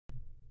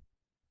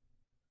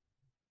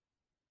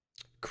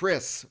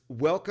Chris,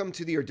 welcome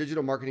to the Your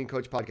Digital Marketing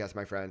Coach podcast,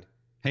 my friend.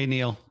 Hey,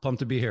 Neal, pumped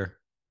to be here.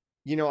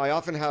 You know, I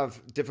often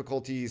have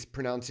difficulties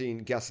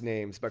pronouncing guest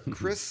names, but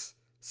Chris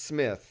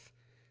Smith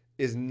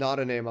is not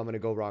a name I'm going to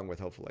go wrong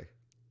with, hopefully.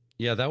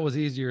 Yeah, that was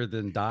easier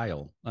than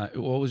Dial. What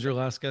was your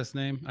last guest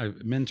name?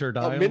 Minter Oh,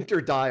 Dial? Minter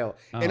Dial.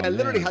 And Oh, I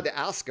literally man. had to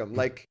ask him,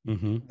 like,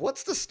 hmm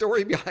what's the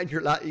story behind your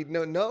last?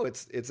 No,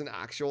 it's an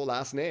actual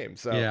last name.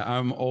 So Yeah,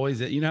 I'm always,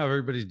 how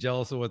everybody's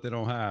jealous of what they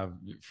don't have.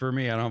 For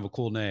me, I don't have a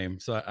cool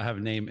name. So I have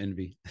name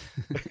envy.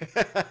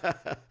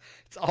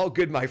 it's all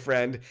good, my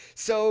friend.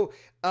 So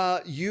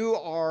you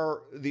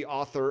are the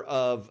author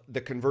of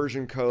The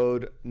Conversion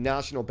Code,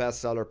 national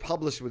bestseller,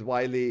 published with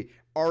Wiley,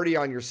 already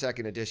on your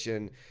second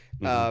edition.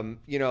 hmm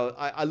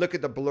I look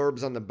at the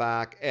blurbs on the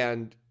back,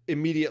 and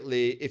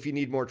immediately, if you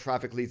need more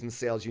traffic, leads, and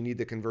sales, you need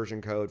the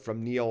conversion code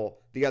from Neal,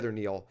 the other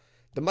Neal,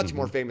 the much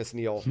more famous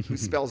Neal, who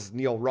spells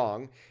Neal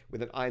wrong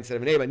with an I instead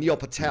of an A, but Neal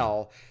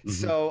Patel. hmm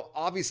So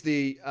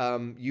obviously,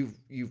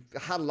 you've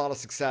had a lot of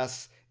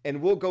success,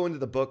 and we'll go into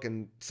the book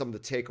and some of the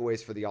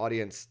takeaways for the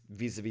audience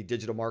vis-a-vis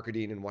digital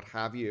marketing and what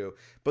have you.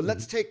 But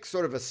let's take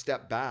sort of a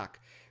step back.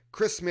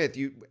 Chris Smith,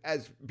 you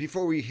as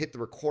before we hit the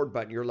record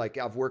button, you're like,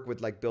 I've worked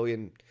with like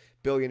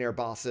billionaire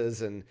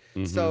bosses, and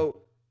hmm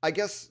so I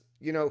guess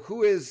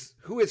who is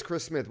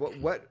Chris Smith?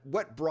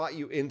 What brought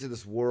you into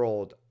this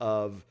world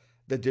of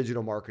the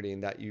digital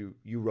marketing that you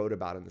wrote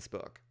about in this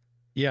book?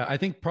 Yeah, I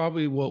think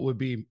probably what would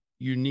be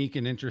unique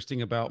and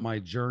interesting about my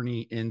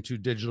journey into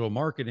digital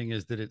marketing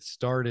is that it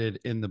started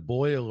in the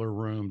boiler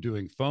room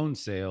doing phone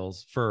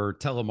sales for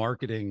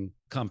telemarketing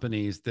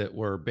companies that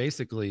were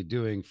basically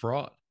doing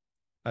fraud.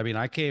 I mean,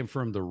 I came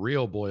from the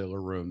real boiler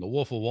room, the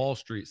Wolf of Wall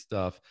Street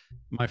stuff.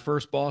 My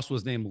first boss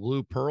was named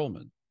Lou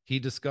Pearlman. He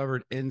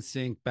discovered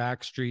NSYNC,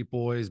 Backstreet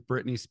Boys,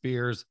 Britney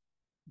Spears.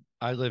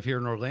 I live here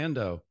in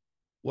Orlando.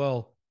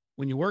 Well,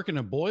 when you work in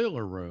a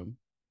boiler room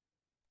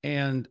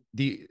and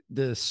the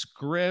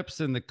scripts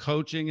and the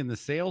coaching and the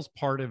sales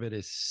part of it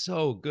is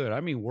so good.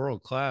 I mean,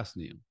 world class,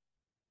 Neal.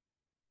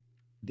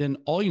 Then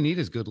all you need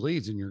is good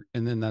leads and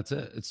then that's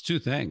it. It's two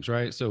things,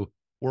 right? So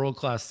world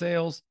class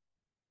sales,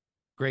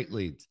 great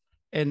leads.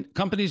 And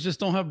companies just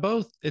don't have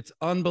both. It's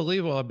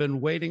unbelievable. I've been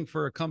waiting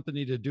for a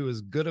company to do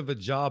as good of a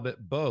job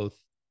at both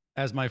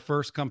as my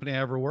first company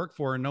I ever worked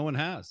for, and no one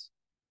has,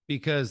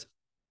 because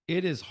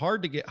it is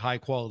hard to get high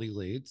quality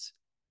leads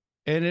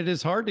and it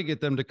is hard to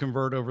get them to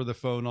convert over the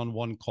phone on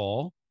one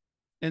call.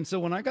 And so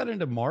when I got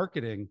into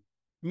marketing,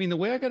 I mean, the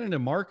way I got into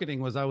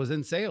marketing was I was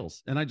in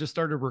sales and I just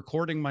started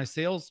recording my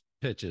sales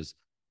pitches.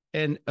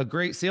 And a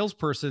great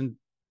salesperson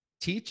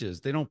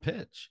teaches, they don't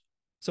pitch.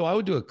 So I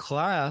would do a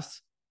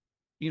class,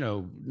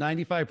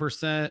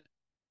 95%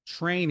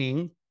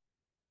 training.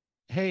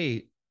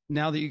 Hey,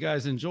 now that you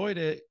guys enjoyed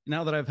it,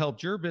 now that I've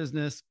helped your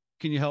business,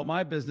 can you help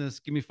my business?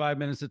 Give me 5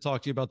 minutes to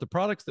talk to you about the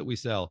products that we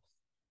sell.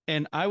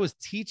 And I was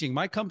teaching,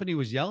 my company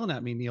was yelling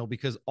at me, Neal,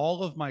 because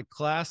all of my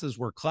classes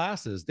were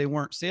classes. They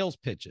weren't sales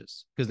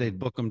pitches because they'd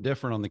book them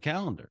different on the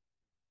calendar.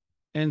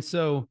 And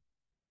so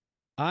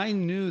I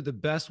knew the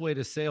best way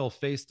to sell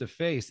face to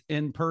face,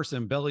 in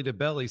person, belly to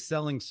belly,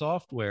 selling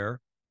software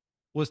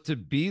was to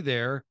be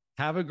there,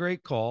 have a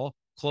great call,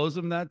 close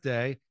them that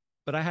day.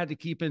 But I had to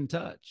keep in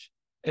touch.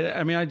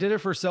 I mean, I did it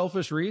for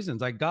selfish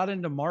reasons. I got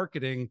into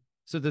marketing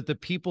so that the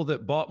people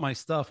that bought my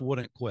stuff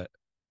wouldn't quit.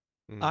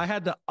 Mm, I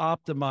had to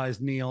optimize,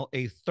 Neal,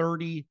 a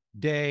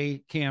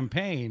 30-day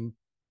campaign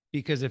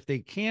because if they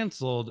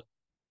canceled,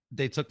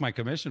 they took my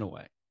commission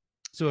away.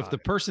 So if got the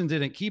it. person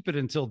didn't keep it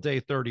until day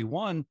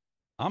 31,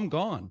 I'm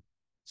gone.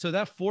 So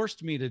that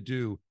forced me to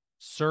do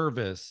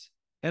service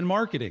and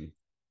marketing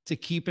to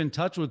keep in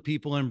touch with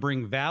people and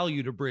bring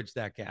value to bridge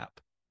that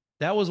gap.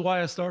 That was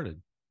why I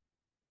started.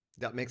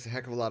 That makes a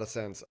heck of a lot of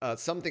sense.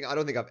 Something I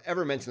don't think I've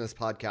ever mentioned in this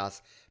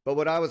podcast, but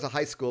when I was a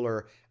high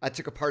schooler, I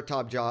took a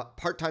part-time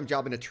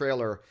job in a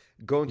trailer,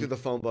 going through the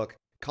phone book,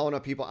 calling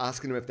up people,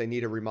 asking them if they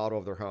need a remodel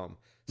of their home.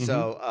 Mm-hmm.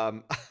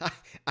 So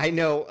I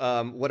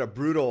know what a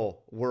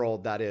brutal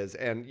world that is,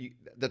 and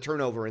the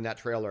turnover in that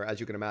trailer, as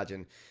you can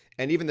imagine,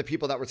 and even the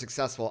people that were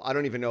successful, I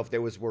don't even know if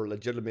those were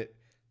legitimate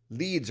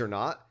leads or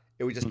not.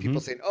 It was just Mm-hmm. people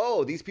saying,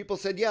 "Oh, these people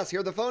said yes. Here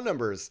are the phone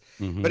numbers."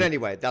 But Mm-hmm.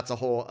 anyway, that's a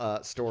whole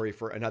story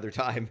for another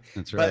time.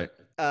 That's right.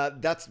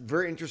 But that's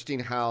very interesting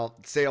how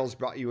sales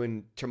brought you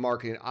into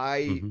marketing.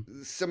 I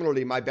Mm-hmm.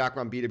 similarly, my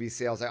background B2B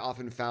sales, I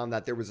often found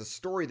that there was a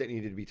story that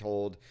needed to be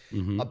told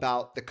Mm-hmm.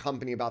 about the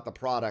company, about the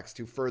products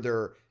to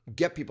further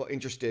get people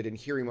interested in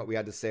hearing what we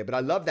had to say. But I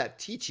love that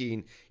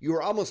teaching. You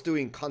were almost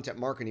doing content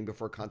marketing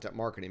before content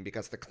marketing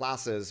because the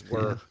classes Yeah.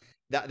 were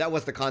that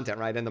was the content,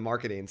 right? And the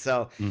marketing.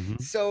 So Mm-hmm.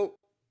 so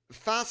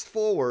fast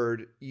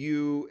forward,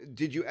 you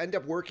end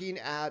up working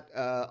at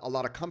a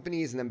lot of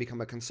companies and then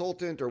become a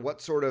consultant, or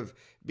what sort of,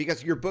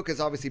 because your book is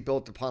obviously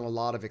built upon a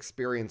lot of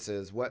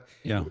experiences.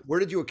 Yeah. Where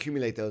did you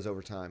accumulate those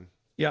over time?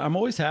 Yeah, I'm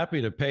always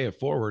happy to pay it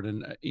forward.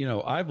 And,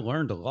 I've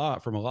learned a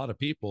lot from a lot of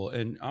people.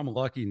 And I'm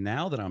lucky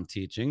now that I'm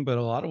teaching, but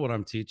a lot of what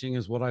I'm teaching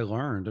is what I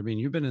learned. I mean,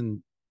 you've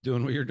been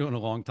doing what you're doing a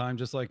long time,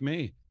 just like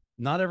me.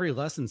 Not every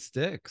lesson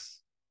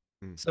sticks.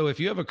 Mm. So if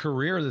you have a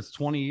career that's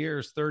 20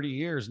 years, 30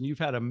 years, and you've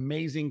had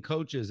amazing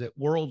coaches at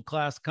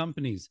world-class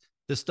companies,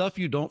 the stuff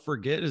you don't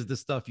forget is the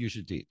stuff you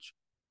should teach,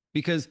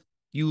 because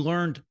you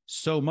learned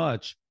so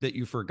much that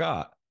you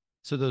forgot.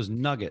 So those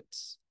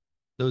nuggets,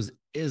 those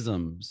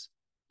isms,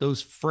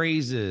 those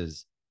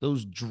phrases,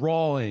 those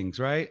drawings,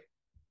 right?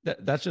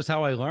 That's just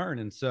how I learn.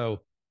 And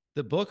so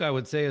the book, I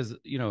would say, is,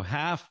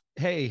 half,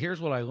 hey,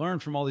 here's what I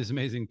learned from all these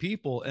amazing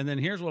people, and then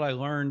here's what I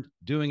learned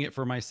doing it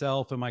for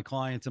myself and my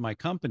clients and my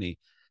company.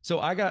 So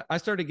I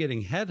started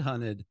getting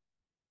headhunted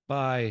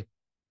by,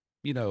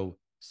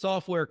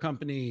 software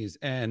companies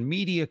and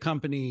media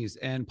companies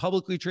and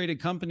publicly traded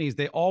companies.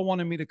 They all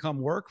wanted me to come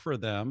work for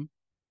them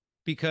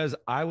because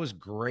I was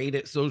great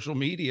at social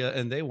media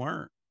and they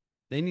weren't.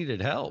 They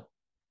needed help.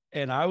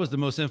 And I was the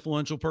most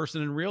influential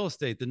person in real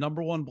estate, the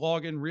number one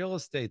blog in real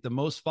estate, the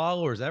most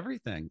followers,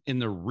 everything in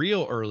the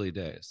real early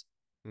days.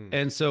 Mm.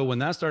 And so when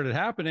that started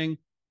happening,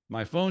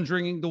 my phone's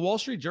ringing. The Wall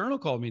Street Journal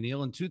called me,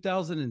 Neal, in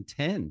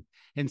 2010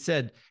 and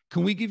said,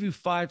 "Can we give you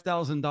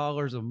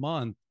 $5,000 a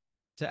month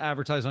to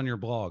advertise on your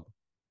blog?"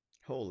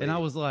 And I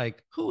Holy. was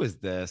like, "Who is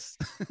this?"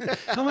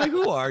 I'm like,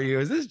 "Who are you?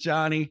 Is this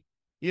Johnny?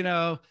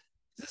 Is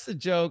this a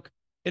joke?"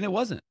 And it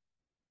wasn't,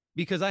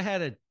 because I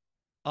had an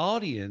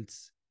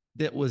audience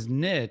that was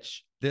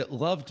niche that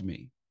loved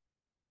me.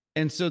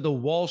 And so the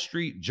Wall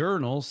Street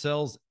Journal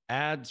sells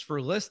ads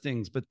for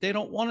listings, but they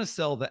don't want to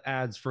sell the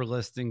ads for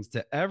listings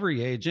to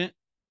every agent,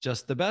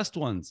 just the best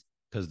ones,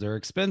 because they're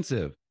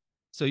expensive.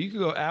 So you could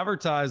go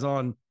advertise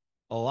on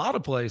a lot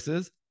of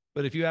places,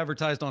 but if you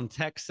advertised on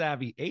Tech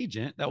Savvy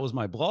Agent, that was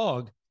my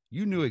blog,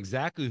 you knew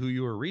exactly who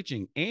you were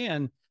reaching.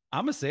 And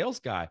I'm a sales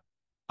guy.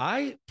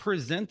 I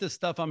present the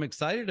stuff I'm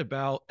excited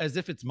about as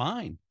if it's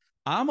mine.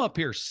 I'm up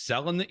here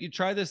selling that you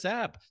try this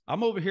app.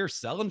 I'm over here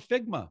selling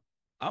Figma.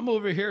 I'm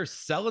over here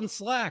selling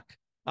Slack.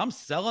 I'm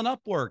selling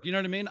Upwork. You know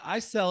what I mean? I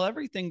sell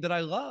everything that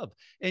I love.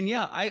 And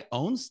yeah, I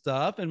own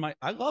stuff, and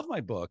I love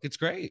my book. It's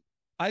great.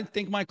 I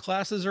think my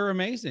classes are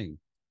amazing.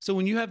 So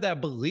when you have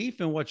that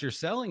belief in what you're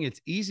selling, it's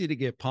easy to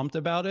get pumped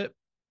about it.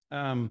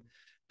 Um,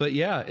 but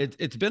yeah,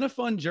 it's been a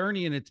fun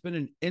journey, and it's been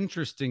an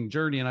interesting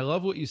journey. And I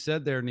love what you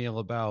said there, Neal,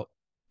 about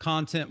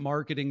content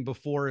marketing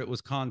before it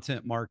was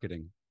content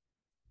marketing.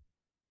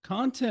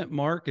 Content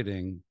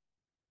marketing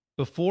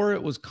before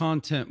it was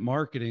content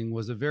marketing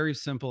was a very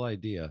simple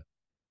idea.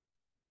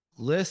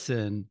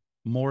 Listen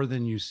more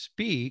than you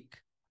speak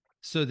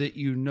so that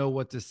you know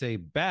what to say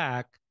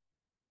back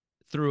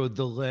through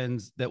the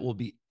lens that will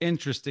be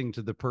interesting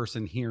to the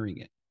person hearing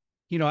it.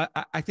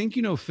 I think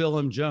Phil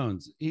M.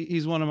 Jones.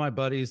 He's one of my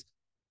buddies.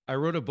 I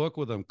wrote a book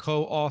with him,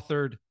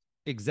 co-authored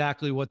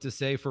exactly what to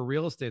say for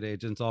real estate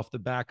agents off the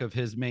back of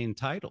his main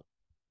title.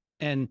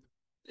 And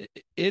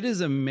it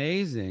is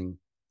amazing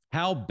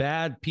how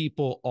bad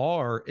people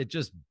are at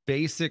just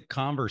basic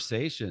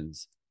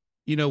conversations.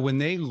 When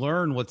they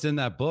learn what's in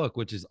that book,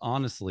 which is,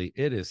 honestly,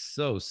 it is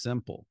so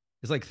simple.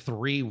 It's like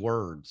 3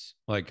 words.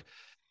 Like,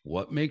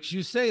 what makes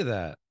you say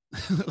that?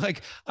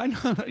 Like, I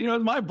know,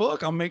 in my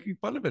book, I'm making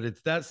fun of it.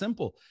 It's that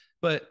simple.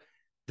 But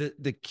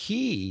the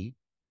key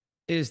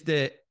is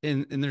that,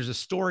 and there's a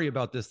story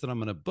about this that I'm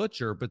going to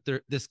butcher, but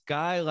this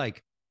guy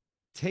like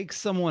takes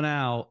someone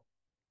out,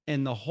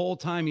 and the whole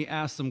time he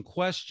asks them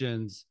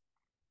questions,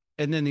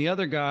 and then the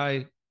other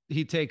guy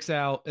he takes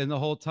out, and the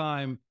whole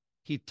time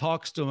he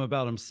talks to him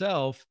about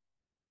himself.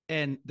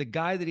 And the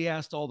guy that he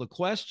asked all the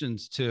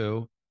questions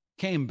to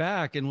came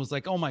back and was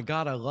like, "Oh my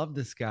God, I love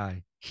this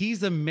guy.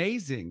 He's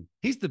amazing.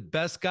 He's the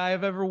best guy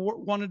I've ever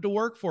wanted to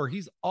work for.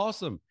 He's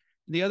awesome."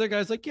 And the other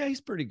guy's like, "Yeah,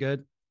 he's pretty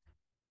good."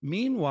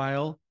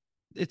 Meanwhile,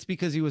 it's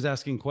because he was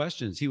asking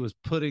questions. He was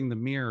putting the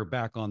mirror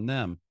back on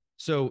them.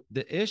 So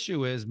the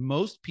issue is,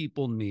 most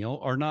people, Neal,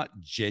 are not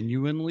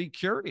genuinely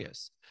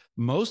curious.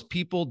 Most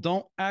people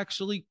don't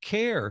actually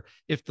care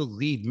if the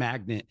lead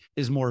magnet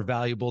is more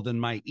valuable than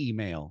my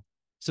email.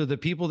 So the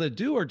people that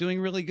do are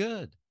doing really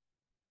good.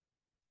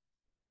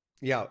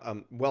 Yeah,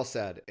 well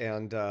said.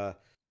 And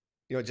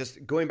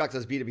just going back to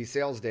those B2B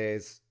sales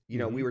days, we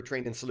Mm-hmm. were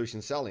trained in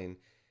solution selling,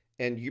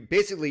 and you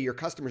basically your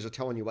customers are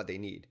telling you what they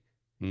need.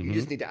 You Mm-hmm.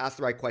 just need to ask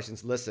the right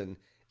questions, listen,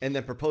 and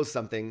then propose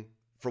something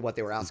for what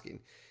they were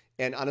asking.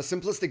 And on a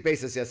simplistic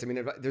basis, yes, I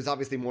mean, there's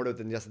obviously more to it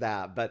than just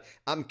that. But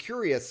I'm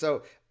curious.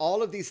 So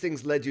all of these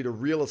things led you to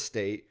real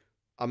estate,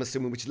 I'm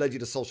assuming, which led you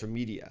to social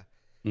media.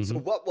 So Mm-hmm.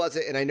 what was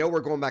it? And I know we're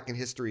going back in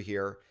history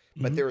here,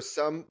 but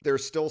Mm-hmm.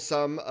 there's still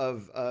some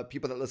of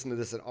people that listen to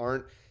this that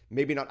aren't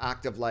maybe not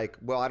active. Like,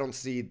 well, I don't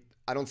see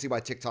why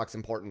TikTok's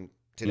important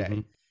Mm-hmm.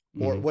 today,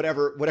 or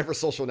Mm-hmm. whatever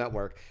social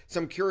network. So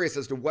I'm curious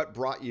as to what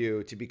brought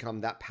you to become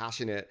that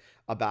passionate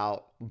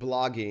about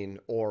blogging,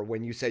 or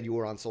when you said you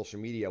were on social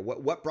media,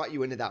 what brought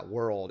you into that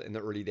world in the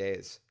early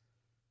days?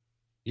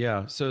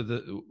 Yeah. So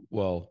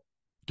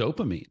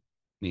dopamine,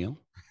 Neal.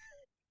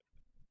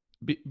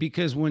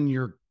 Because when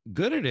you're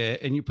good at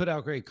it and you put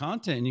out great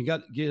content and you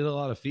get a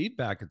lot of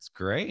feedback, it's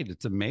great.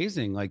 It's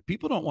amazing. Like,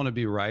 people don't want to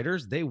be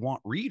writers, they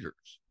want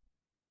readers.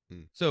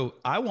 Hmm. So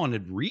I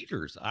wanted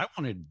readers, I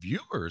wanted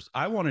viewers,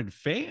 I wanted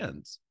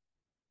fans.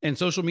 And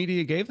social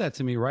media gave that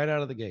to me right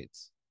out of the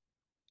gates.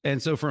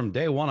 And so from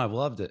day one, I've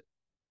loved it.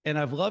 And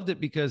I've loved it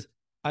because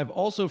I've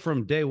also,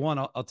 from day one,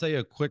 I'll tell you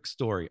a quick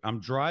story. I'm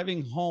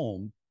driving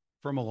home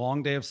from a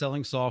long day of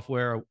selling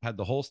software. I had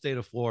the whole state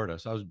of Florida.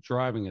 So I was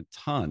driving a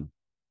ton.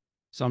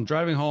 So I'm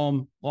driving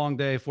home, long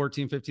day,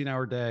 14,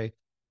 15-hour day.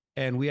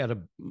 And we had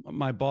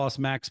my boss,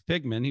 Max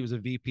Pigman, he was a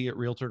VP at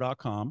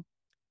realtor.com.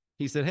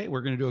 He said, "Hey,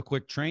 we're going to do a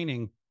quick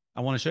training.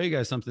 I want to show you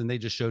guys something they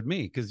just showed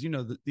me." Because,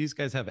 these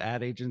guys have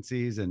ad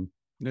agencies and,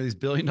 these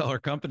billion-dollar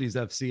companies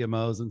have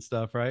CMOs and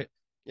stuff, right?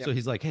 So Yep.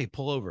 he's like, "Hey,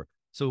 pull over."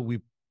 So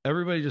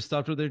everybody just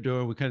stopped what they're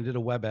doing. We kind of did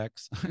a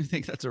WebEx. I don't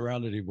think that's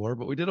around anymore,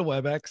 but we did a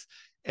WebEx.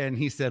 And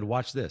he said,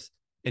 "Watch this."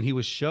 And he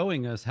was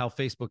showing us how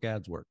Facebook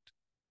ads worked.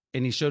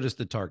 And he showed us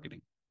the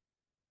targeting.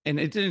 And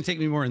it didn't take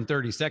me more than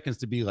 30 seconds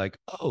to be like,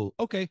 "Oh,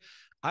 okay."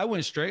 I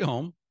went straight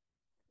home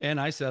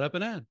and I set up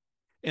an ad.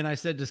 And I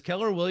said, "Does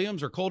Keller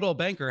Williams or Coldwell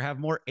Banker have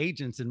more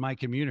agents in my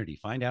community?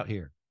 Find out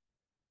here."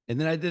 And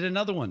then I did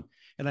another one.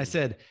 And I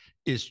said,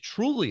 "Is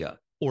Trulia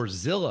or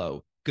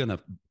Zillow going to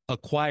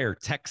acquire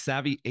tech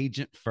savvy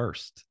agent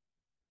first?"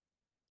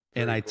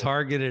 And Very I cool.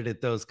 targeted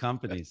at those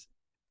companies.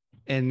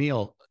 And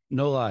Neal,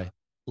 no lie,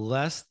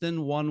 less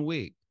than 1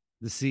 week,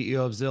 the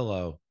CEO of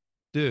Zillow,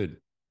 "Dude,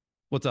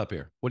 what's up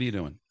here? What are you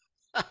doing?"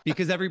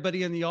 Because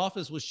everybody in the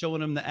office was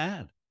showing him the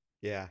ad.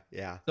 Yeah,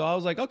 yeah. So I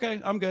was like,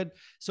 "Okay, I'm good."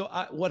 So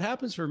what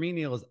happens for me,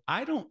 Neal, is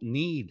I don't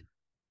need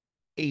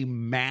a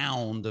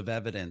mound of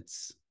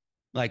evidence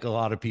like a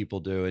lot of people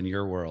do in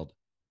your world.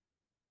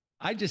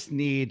 I just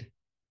need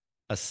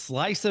a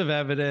slice of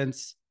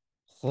evidence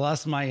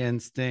plus my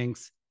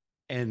instincts,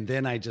 and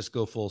then I just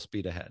go full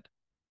speed ahead.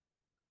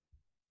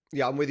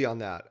 Yeah, I'm with you on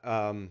that.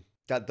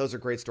 That those are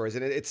great stories,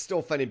 and it's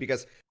still funny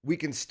because we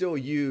can still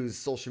use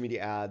social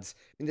media ads.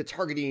 I mean, the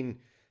targeting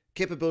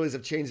capabilities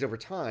have changed over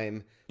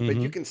time, but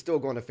you Mm-hmm. can still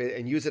go on a fit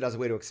and use it as a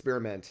way to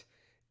experiment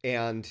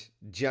and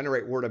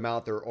generate word of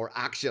mouth or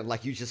action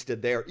like you just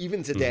did there.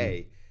 Even Mm-hmm.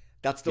 today,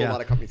 that's still a Yeah.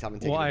 lot of companies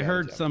haven't Well, taken I advantage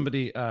heard of.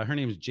 somebody, her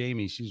name is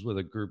Jamie. She's with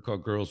a group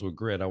called Girls with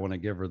Grit. I want to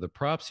give her the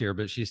props here,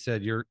 but she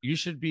said, you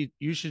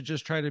should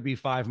just try to be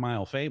 5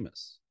 Mile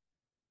famous.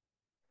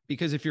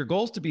 Because if your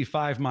goal is to be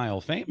 5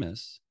 Mile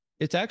famous,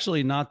 it's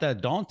actually not that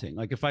daunting.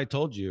 Like if I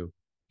told you,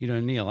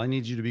 "Neal, I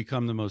need you to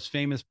become the most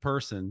famous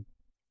person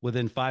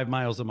within 5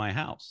 miles of my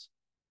house,"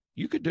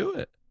 you could do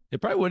it. It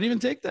probably wouldn't even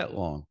take that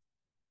long.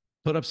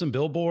 Put up some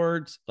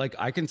billboards. Like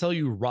I can tell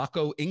you,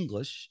 Rocco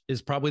English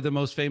is probably the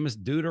most famous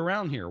dude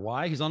around here.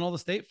 Why? He's on all the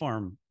State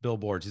Farm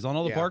billboards. He's on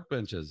all the Yeah. park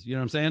benches. You know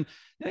what I'm saying?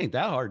 It ain't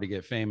that hard to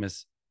get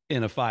famous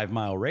in a 5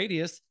 mile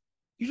radius.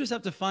 You just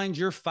have to find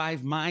your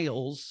 5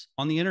 miles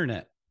on the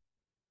internet.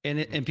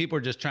 And people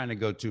are just trying to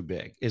go too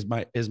big, is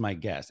my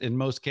guess. In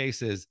most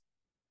cases,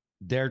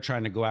 they're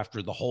trying to go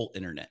after the whole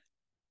internet.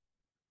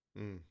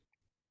 Mm.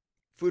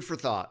 Food for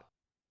thought.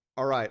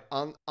 All right,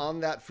 on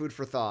that food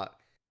for thought,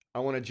 I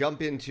want to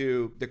jump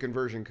into the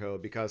conversion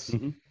code because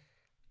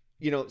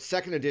Mm-hmm.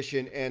 second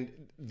edition and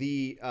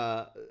the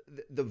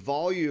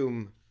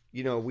volume,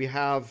 we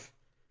have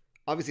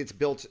obviously it's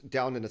built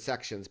down into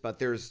sections, but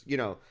there's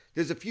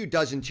a few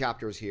dozen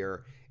chapters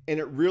here, and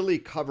it really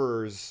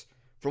covers,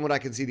 from what I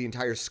can see, the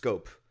entire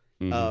scope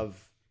Mm-hmm.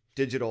 of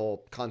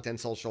digital content,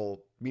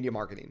 social media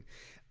marketing.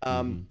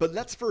 Mm-hmm. But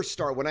let's first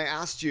start. When I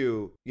asked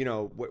you,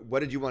 what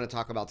did you want to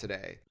talk about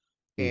today?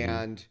 Mm-hmm.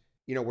 And,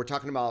 we're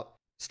talking about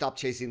stop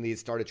chasing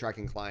leads, start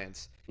attracting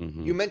clients.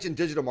 Mm-hmm. You mentioned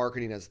digital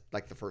marketing as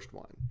like the first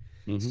one.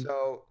 Mm-hmm.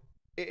 So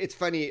it's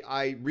funny.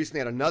 I recently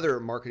had another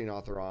marketing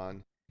author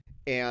on,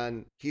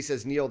 and he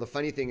says, "Neal, the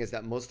funny thing is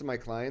that most of my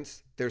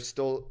clients, they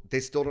still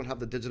don't have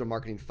the digital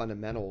marketing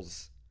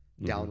fundamentals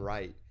down Mm-hmm.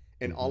 right.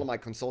 And Mm-hmm. all of my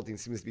consulting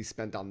seems to be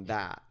spent on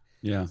that."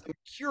 Yeah. So I'm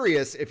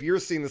curious if you're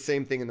seeing the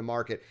same thing in the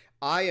market.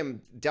 I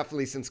am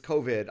definitely, since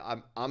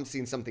COVID, I'm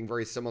seeing something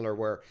very similar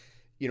where,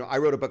 I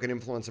wrote a book on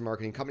influencer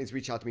marketing. Companies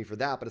reach out to me for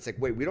that, but it's like,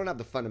 wait, we don't have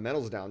the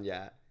fundamentals down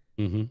yet.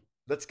 Mm-hmm.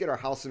 Let's get our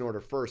house in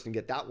order first and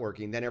get that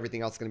working. Then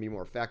everything else is going to be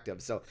more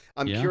effective. So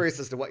I'm Yeah. curious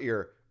as to what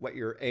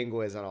your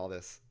angle is on all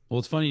this. Well,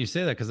 it's funny you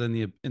say that because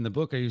in the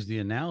book I use the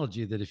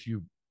analogy that if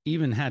you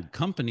even had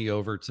company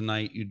over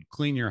tonight, you'd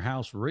clean your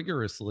house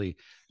rigorously.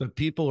 But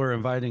people are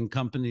inviting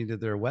company to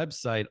their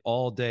website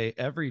all day,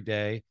 every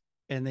day,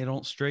 and they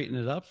don't straighten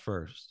it up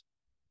first.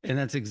 And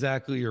that's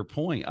exactly your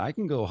point. I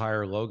can go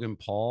hire Logan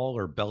Paul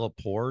or Bella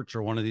Porch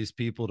or one of these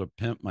people to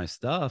pimp my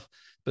stuff.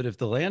 But if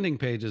the landing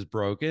page is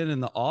broken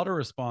and the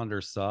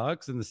autoresponder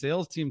sucks and the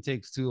sales team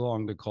takes too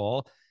long to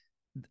call,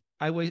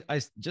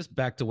 I just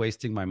back to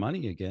wasting my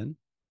money again.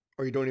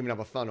 Or you don't even have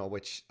a funnel,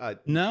 which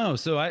No,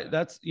 so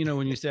that's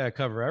when you say I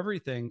cover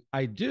everything,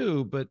 I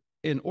do, but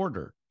in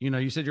order.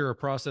 You said you're a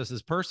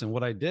processes person.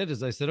 What I did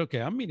is I said,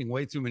 okay, I'm meeting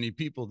way too many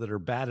people that are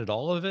bad at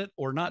all of it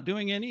or not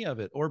doing any of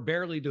it or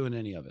barely doing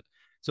any of it.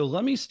 So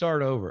let me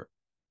start over.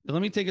 Let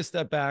me take a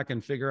step back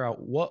and figure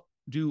out what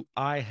do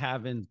I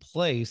have in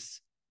place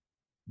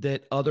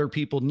that other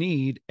people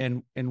need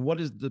and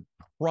what is the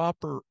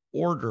proper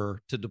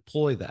order to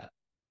deploy that.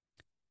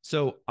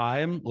 So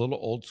I'm a little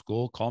old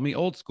school, call me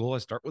old school. I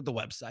start with the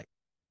website.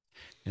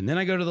 And then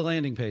I go to the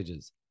landing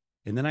pages.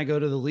 And then I go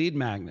to the lead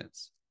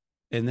magnets.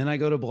 and then I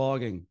go to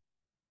blogging,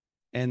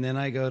 and then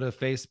I go to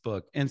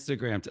Facebook,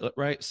 Instagram,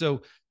 right?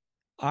 So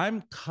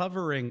I'm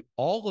covering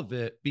all of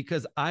it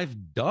because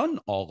I've done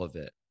all of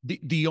it.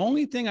 The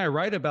only thing I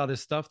write about is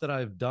stuff that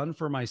I've done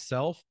for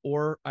myself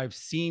or I've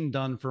seen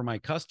done for my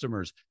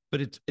customers.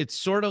 But it's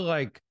sort of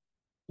like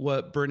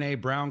what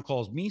Brene Brown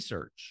calls me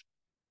search.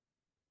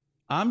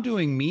 I'm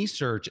doing me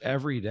search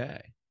every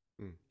day.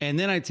 Mm. And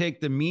then I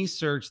take the me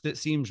search that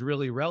seems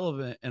really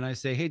relevant and I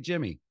say, hey,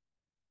 Jimmy,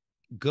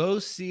 go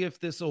see if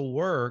this will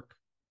work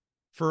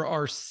for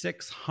our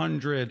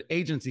 600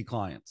 agency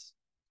clients.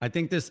 I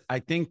think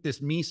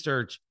this me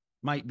search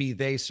might be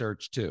they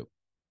search too.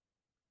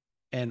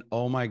 And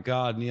oh my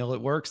God, Neal,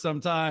 it works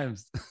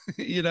sometimes,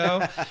 you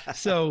know?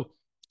 So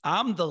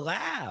I'm the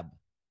lab.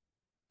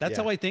 That's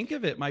Yeah. how I think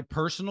of it. My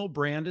personal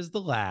brand is the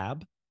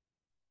lab.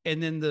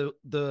 And then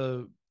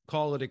the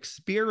call it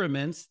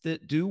experiments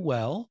that do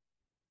well.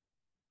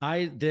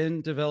 I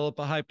then develop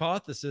a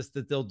hypothesis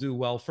that they'll do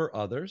well for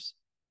others.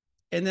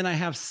 And then I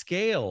have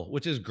scale,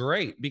 which is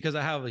great because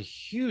I have a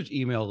huge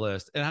email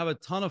list and I have a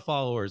ton of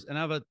followers and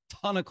I have a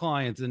ton of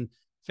clients and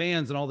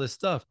fans and all this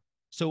stuff.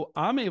 So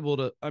I'm able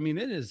to, I mean,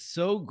 it is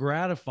so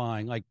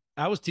gratifying. Like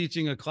I was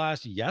teaching a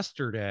class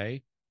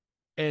yesterday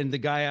and the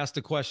guy asked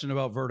a question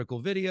about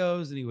vertical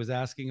videos and he was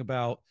asking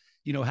about,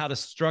 you know, how to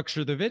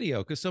structure the video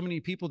because so many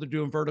people that are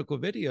doing vertical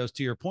videos,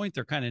 to your point,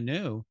 they're kind of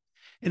new.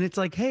 And it's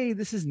like, hey,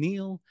 this is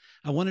Neal.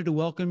 I wanted to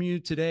welcome you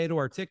today to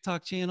our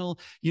TikTok channel.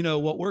 You know,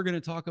 what we're going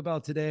to talk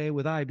about today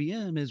with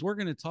IBM is we're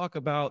going to talk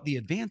about the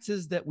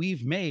advances that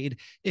we've made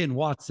in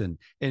Watson.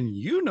 And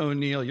you know,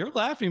 Neal, you're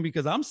laughing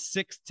because I'm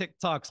 6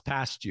 TikToks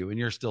past you and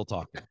you're still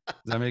talking. Does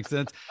that make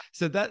sense?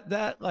 So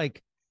that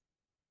like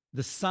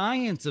the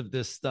science of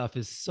this stuff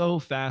is so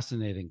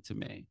fascinating to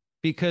me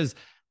because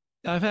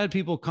I've had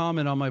people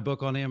comment on my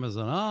book on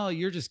Amazon. Oh,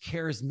 you're just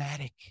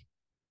charismatic.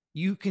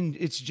 You can,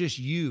 it's just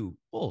you.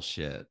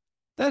 Bullshit.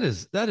 That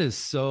is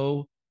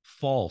so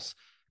false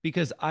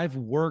because I've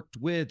worked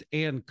with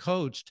and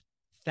coached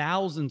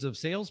thousands of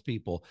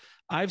salespeople.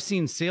 I've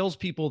seen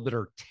salespeople that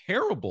are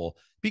terrible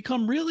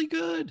become really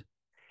good.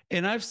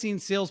 And I've seen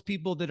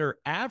salespeople that are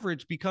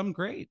average become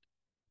great.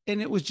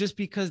 And it was just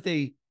because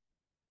they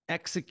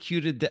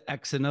executed the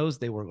X and O's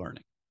they were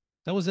learning.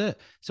 That was it.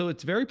 So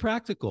it's very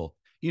practical.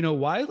 You know,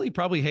 Wiley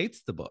probably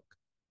hates the book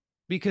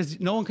because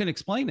no one can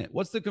explain it.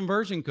 What's the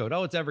conversion code?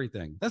 Oh, it's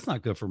everything. That's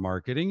not good for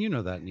marketing. You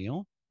know that,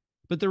 Neal.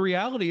 But the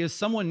reality is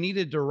someone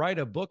needed to write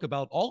a book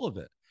about all of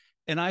it.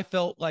 And I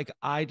felt like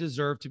I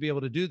deserved to be able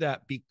to do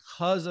that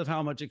because of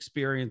how much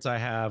experience I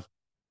have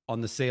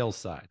on the sales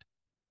side.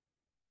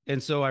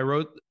 And so I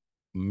wrote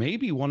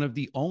maybe one of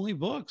the only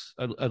books,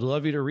 I'd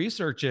love you to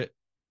research it,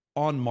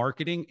 on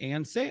marketing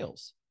and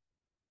sales.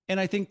 And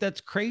I think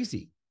that's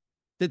crazy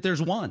that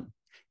there's one.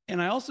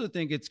 And I also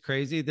think it's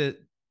crazy that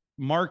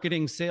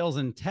marketing, sales,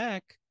 and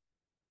tech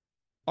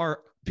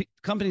are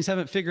companies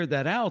haven't figured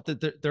that out,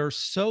 that they're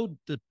so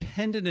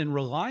dependent and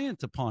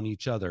reliant upon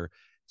each other.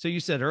 So you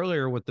said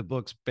earlier what the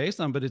book's based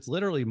on, but it's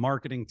literally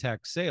marketing,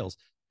 tech, sales.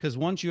 Because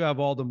once you have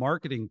all the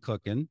marketing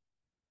cooking,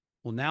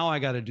 well, now I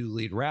got to do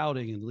lead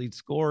routing and lead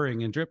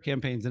scoring and drip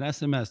campaigns and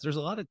SMS. There's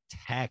a lot of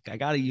tech. I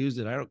got to use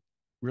it. I don't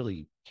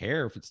really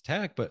care if it's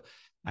tech, but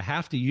I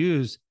have to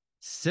use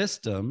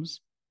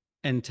systems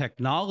and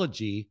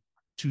technology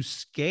to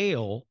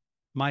scale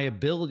my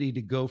ability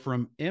to go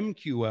from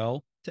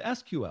MQL to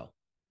SQL.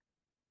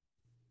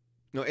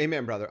 No,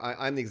 amen, brother.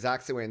 I'm the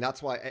exact same way. And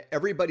that's why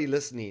everybody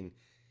listening,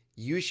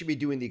 you should be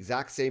doing the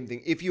exact same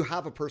thing. If you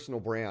have a personal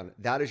brand,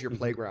 that is your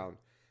playground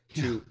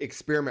to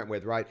experiment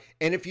with, right?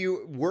 And if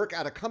you work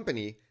at a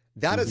company,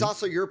 that is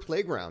also your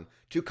playground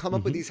to come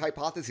up with these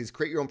hypotheses,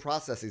 create your own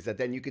processes that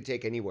then you could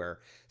take anywhere.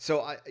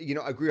 So I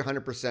agree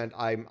 100%.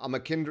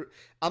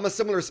 I'm a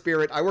similar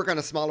spirit. I work on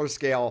a smaller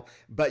scale,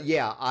 but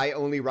yeah, I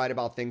only write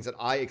about things that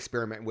I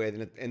experiment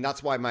with, and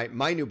that's why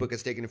my new book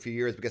has taken a few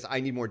years because I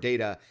need more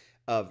data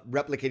of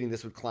replicating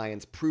this with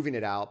clients, proving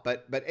it out.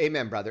 But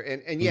amen, brother.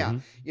 And yeah,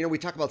 we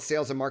talk about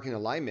sales and marketing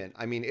alignment.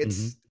 I mean,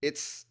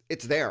 it's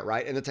there,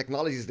 right? And the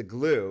technology is the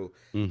glue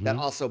that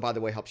also, by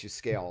the way, helps you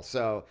scale.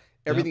 So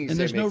everything you say and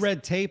there's makes no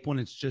red tape when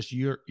it's just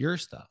your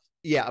stuff.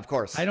 Yeah, of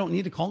course. I don't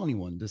need to call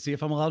anyone to see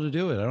if I'm allowed to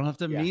do it. I don't have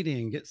to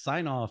meeting, get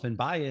sign off and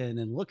buy in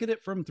and look at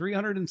it from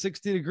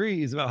 360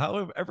 degrees about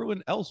how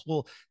everyone else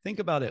will think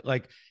about it.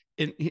 Like,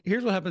 and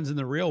here's what happens in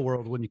the real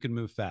world when you can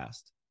move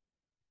fast.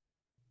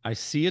 I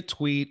see a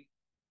tweet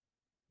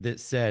that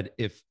said,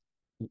 if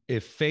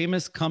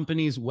famous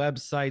companies'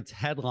 websites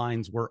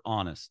headlines were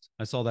honest.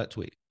 I saw that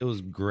tweet. It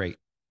was great.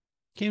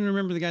 Can't even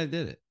remember the guy that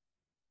did it.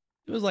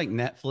 It was like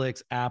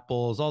Netflix,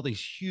 Apple's, all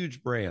these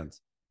huge brands.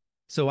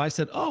 So I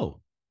said, oh,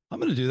 I'm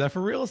going to do that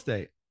for real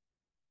estate.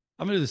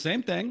 I'm going to do the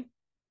same thing,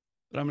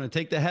 but I'm going to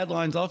take the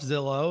headlines off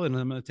Zillow and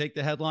I'm going to take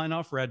the headline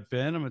off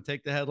Redfin. I'm going to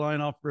take the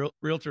headline off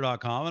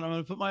Realtor.com and I'm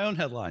going to put my own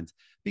headlines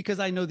because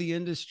I know the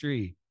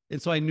industry.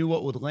 And so I knew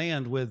what would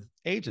land with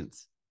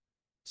agents.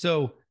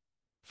 So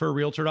for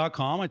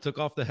Realtor.com, I took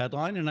off the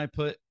headline and I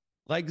put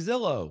like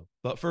Zillow,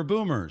 but for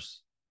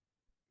boomers.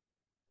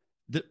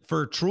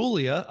 For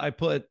Trulia, I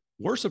put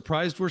We're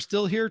surprised we're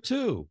still here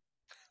too.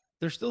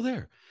 They're still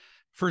there.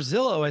 For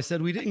Zillow, I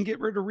said we didn't get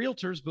rid of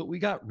realtors, but we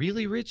got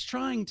really rich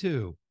trying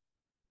to.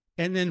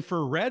 And then for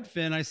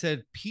Redfin, I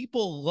said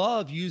people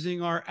love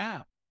using our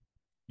app.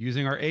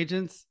 Using our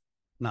agents,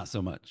 not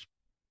so much.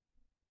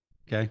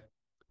 Okay.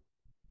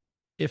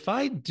 If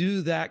I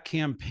do that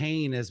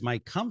campaign as my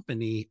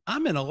company,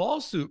 I'm in a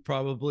lawsuit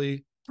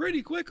probably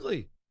pretty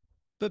quickly.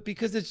 But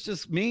because it's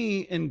just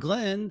me and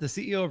Glenn, the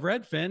CEO of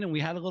Redfin, and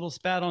we had a little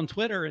spat on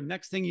Twitter, and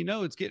next thing you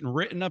know, it's getting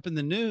written up in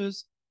the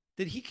news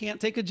that he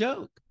can't take a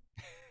joke.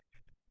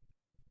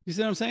 You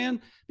see what I'm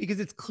saying? Because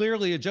it's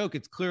clearly a joke.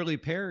 It's clearly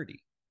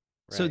parody.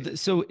 Right.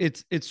 So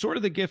it's sort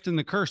of the gift and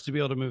the curse to be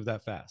able to move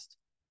that fast.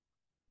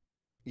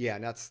 Yeah,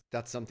 and that's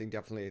something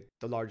definitely.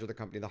 The larger the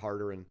company, the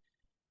harder, and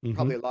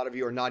probably a lot of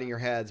you are nodding your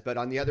heads. But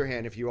on the other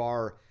hand, if you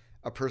are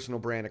a personal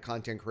brand, a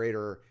content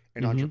creator,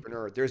 an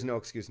entrepreneur, there's no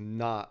excuse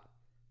not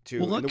to.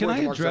 Well, look, can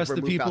I address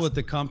the people at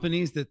the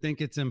companies that think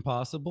it's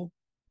impossible?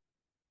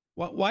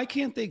 Why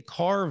can't they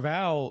carve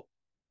out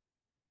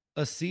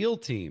a SEAL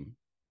team?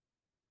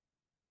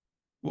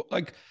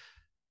 Like,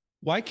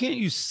 why can't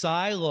you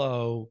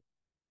silo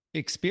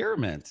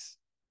experiments?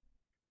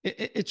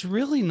 It's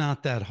really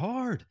not that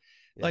hard.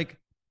 Yeah. Like,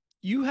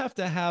 you have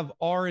to have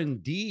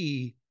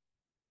R&D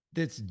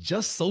that's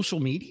just social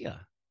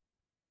media,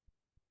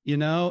 you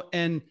know?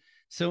 And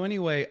so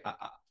anyway,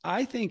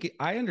 I think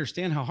I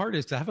understand how hard it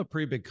is to have a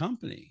pretty big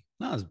company,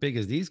 not as big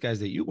as these guys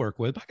that you work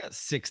with. I got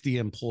 60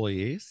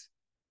 employees,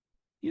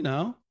 you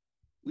know,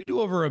 we do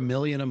over $1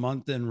 million a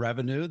month in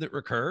revenue that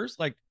recurs.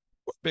 Like,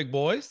 we're big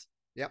boys.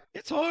 Yep.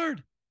 It's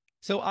hard.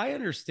 So I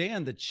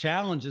understand the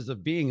challenges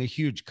of being a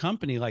huge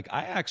company. Like,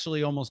 I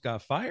actually almost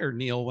got fired,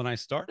 Neal, when I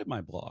started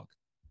my blog,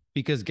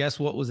 because guess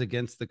what was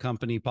against the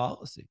company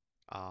policy?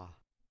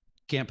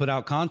 Can't put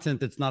out content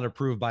that's not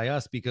approved by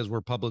us because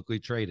we're publicly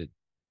traded.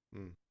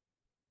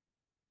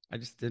 I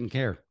just didn't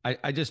care.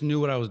 I just knew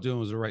what I was doing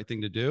was the right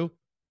thing to do.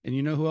 And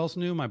you know who else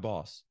knew? My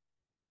boss.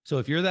 So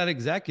if you're that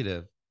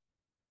executive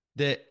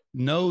that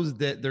knows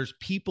that there's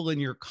people in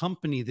your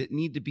company that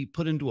need to be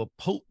put into a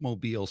Pope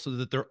mobile so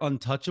that they're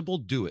untouchable,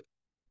 do it.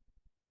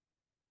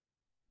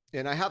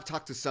 And I have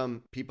talked to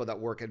some people that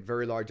work at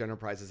very large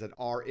enterprises that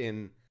are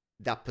in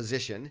that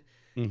position.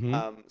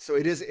 So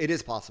it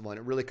is possible, and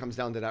it really comes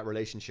down to that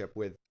relationship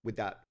with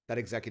that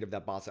executive,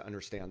 that boss that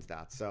understands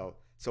that. So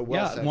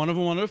well said. One of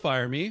them wanted to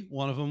fire me.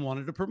 One of them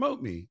wanted to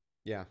promote me.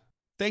 Yeah.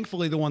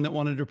 Thankfully, the one that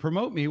wanted to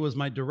promote me was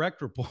my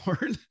direct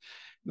report.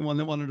 The one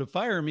that wanted to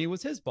fire me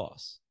was his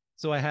boss.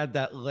 So I had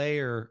that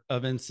layer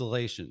of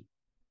insulation.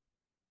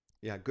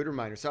 Yeah, good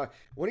reminder. So I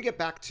want to get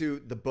back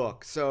to the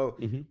book. So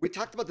we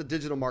talked about the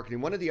digital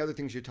marketing. One of the other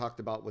things you talked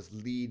about was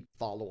lead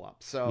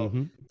follow-up. So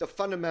the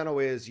fundamental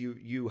is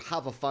you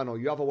have a funnel.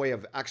 You have a way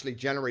of actually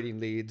generating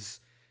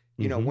leads,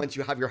 you know, once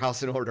you have your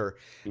house in order.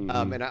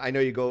 And I know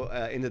you go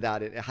into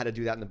that and how to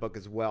do that in the book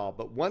as well.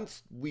 But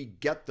once we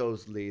get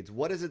those leads,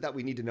 what is it that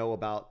we need to know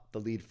about the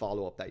lead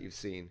follow-up that you've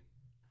seen?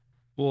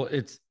 Well,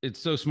 it's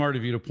so smart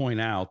of you to point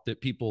out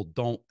that people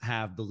don't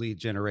have the lead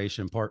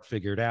generation part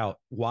figured out.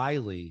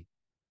 Wiley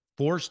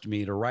forced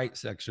me to write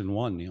section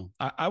 1, Neal.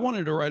 I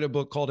wanted to write a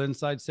book called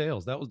Inside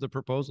Sales. That was the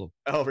proposal.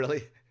 Oh,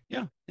 really?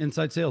 Yeah.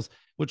 Inside Sales,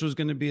 which was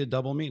going to be a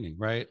double meaning,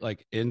 right?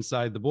 Like,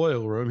 inside the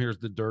boiler room, here's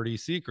the dirty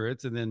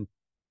secrets. And then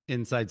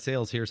inside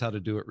sales, here's how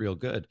to do it real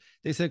good.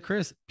 They said,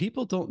 Chris,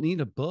 people don't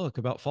need a book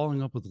about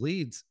following up with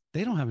leads.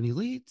 They don't have any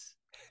leads.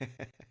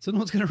 So no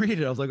one's going to read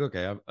it. I was like,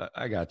 okay,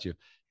 I got you.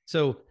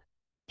 So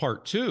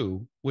part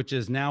 2, which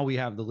is now we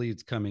have the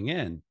leads coming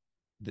in.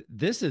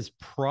 This is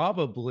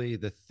probably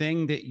the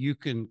thing that you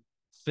can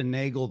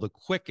finagle the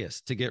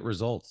quickest to get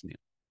results, Neal.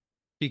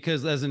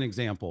 Because as an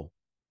example,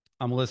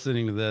 I'm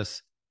listening to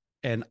this,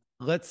 and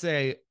let's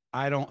say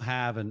I don't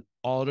have an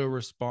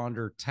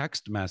autoresponder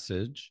text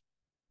message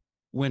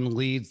when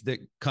leads that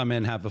come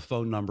in have a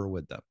phone number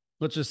with them.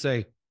 Let's just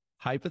say,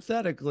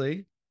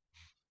 hypothetically,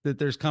 that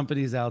there's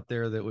companies out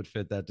there that would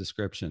fit that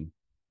description.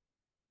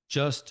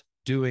 Just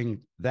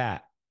doing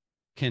that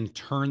can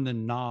turn the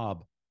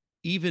knob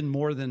even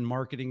more than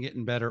marketing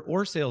getting better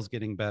or sales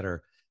getting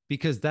better,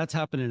 because that's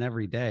happening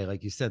every day.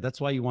 Like you said,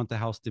 that's why you want the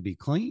house to be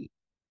clean,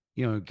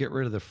 you know, get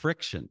rid of the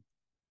friction.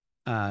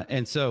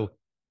 And so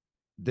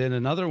then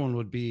another one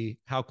would be,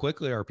 how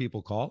quickly are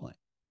people calling?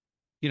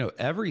 You know,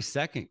 every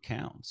second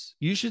counts.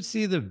 You should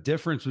see the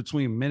difference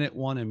between minute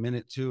 1 and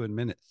minute 2 and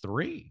minute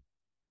 3,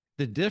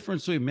 the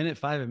difference between minute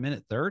 5 and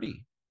minute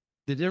 30,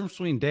 the difference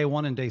between day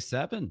 1 and day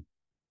 7.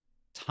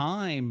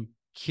 Time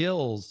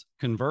kills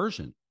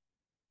conversion.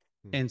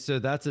 And so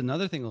that's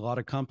another thing a lot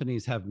of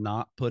companies have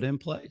not put in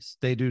place.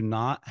 They do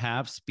not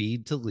have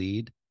speed to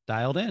lead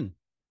dialed in.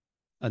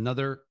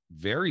 Another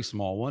very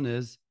small one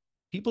is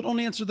people don't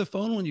answer the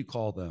phone when you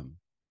call them.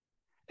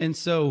 And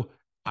so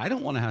I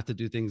don't want to have to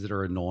do things that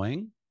are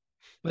annoying,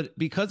 but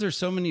because there's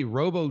so many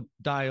robo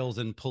dials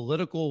and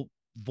political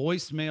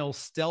voicemail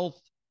stealth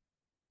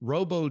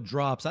robo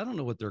drops, I don't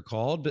know what they're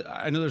called, but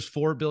I know there's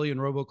 4 billion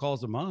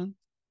robocalls a month.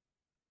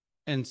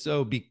 And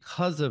so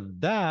because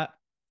of that,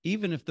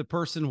 even if the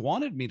person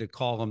wanted me to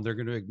call them, they're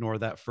going to ignore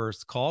that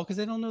first call because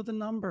they don't know the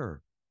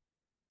number.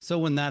 So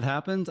when that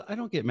happens, I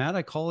don't get mad.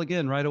 I call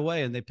again right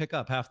away and they pick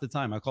up half the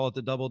time. I call it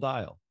the double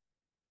dial.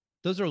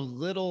 Those are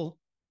little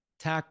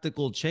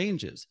tactical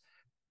changes.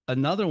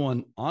 Another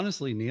one,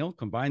 honestly, Neal,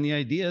 combine the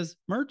ideas,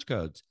 merge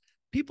codes.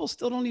 People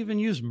still don't even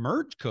use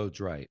merge codes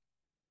right.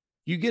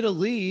 You get a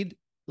lead,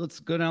 let's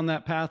go down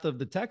that path of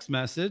the text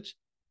message.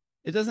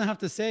 It doesn't have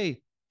to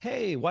say,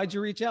 hey, why'd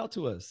you reach out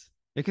to us?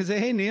 It can say,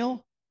 hey,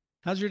 Neal,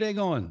 how's your day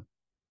going?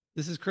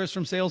 This is Chris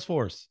from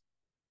Salesforce.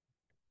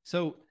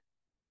 So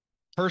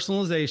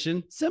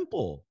personalization,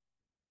 simple.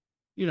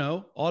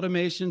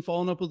 Automation,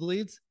 following up with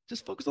leads,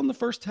 just focus on the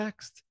first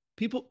text.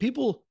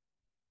 People,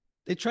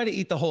 they try to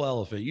eat the whole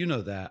elephant. You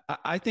know that.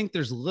 I think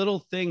there's little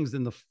things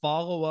in the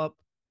follow-up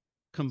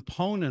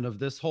component of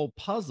this whole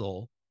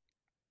puzzle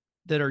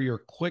that are your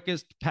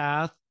quickest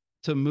path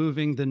to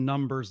moving the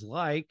numbers,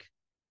 like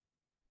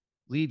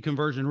lead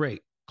conversion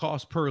rate,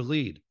 cost per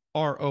lead,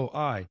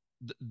 ROI.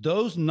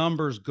 Those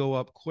numbers go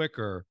up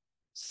quicker,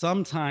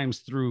 sometimes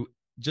through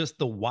just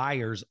the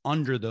wires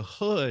under the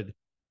hood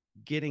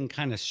getting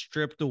kind of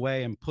stripped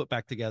away and put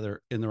back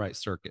together in the right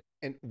circuit.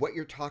 And what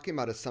you're talking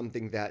about is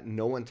something that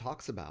no one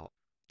talks about.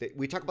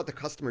 We talk about the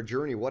customer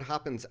journey. What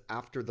happens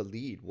after the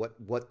lead?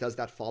 What does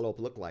that follow up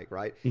look like,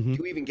 right? Mm-hmm.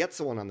 Do we even get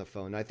someone on the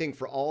phone? I think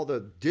for all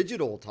the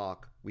digital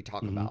talk we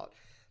talk Mm-hmm. about,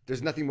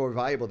 there's nothing more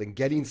valuable than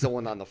getting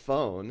someone on the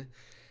phone.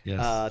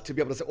 Yes. To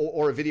be able to,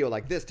 or a video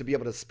like this, to be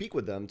able to speak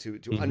with them, to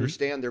Mm-hmm.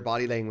 understand their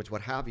body language,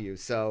 what have you.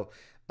 So,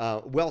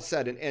 well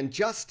said. And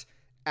just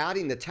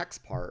adding the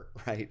text part,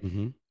 right?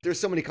 Mm-hmm. There's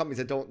so many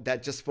companies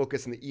that just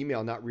focus on the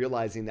email, not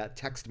realizing that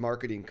text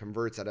marketing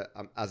converts at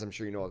as I'm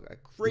sure you know, a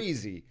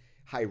crazy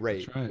high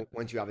rate right.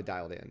 once you have it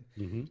dialed in.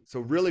 Mm-hmm. So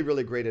really,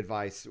 really great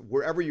advice.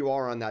 Wherever you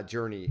are on that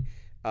journey,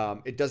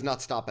 it does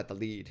not stop at the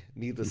lead,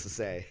 needless to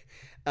say.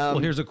 Well,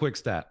 here's a quick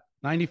stat.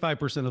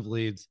 95% of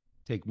leads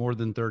take more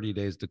than 30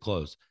 days to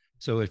close.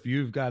 So if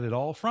you've got it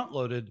all front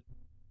loaded,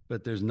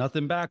 but there's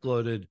nothing back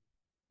loaded,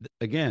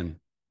 again,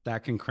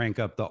 that can crank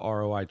up the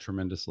ROI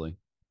tremendously.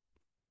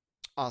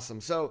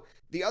 Awesome. So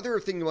the other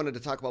thing you wanted to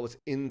talk about was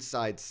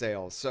inside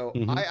sales. So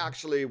Mm-hmm. I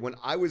actually, when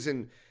I was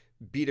in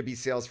B2B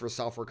sales for a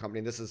software company,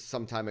 and this is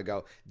some time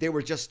ago, they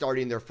were just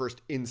starting their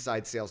first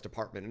inside sales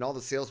department. And all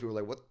the sales people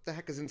were like, what the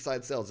heck is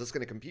inside sales? Is this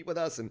going to compete with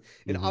us? And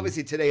Mm-hmm.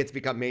 obviously today it's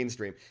become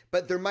mainstream,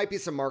 but there might be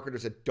some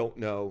marketers that don't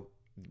know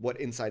what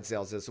inside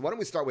sales is. So why don't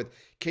we start with,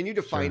 can you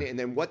define Sure. it? And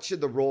then what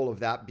should the role of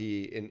that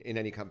be in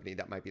any company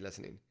that might be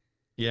listening?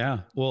 Yeah.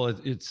 Well,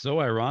 it's so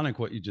ironic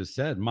what you just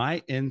said.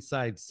 My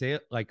inside sale,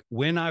 like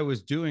when I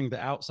was doing the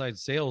outside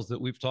sales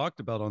that we've talked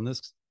about on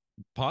this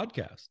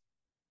podcast,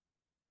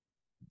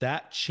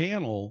 that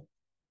channel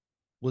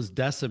was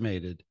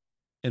decimated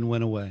and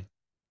went away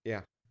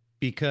Yeah.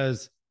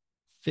 because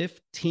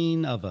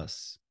 15 of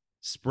us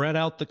spread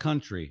out the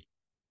country.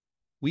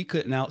 We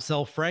couldn't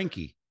outsell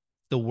Frankie,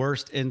 the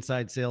worst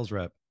inside sales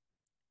rep.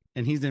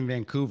 And he's in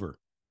Vancouver.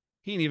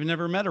 He ain't even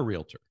never met a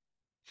realtor.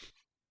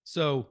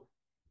 So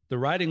the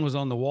writing was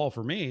on the wall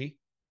for me.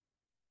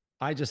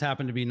 I just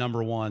happened to be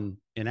number one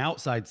in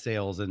outside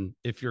sales. And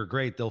if you're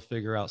great, they'll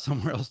figure out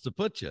somewhere else to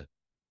put you.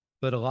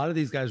 But a lot of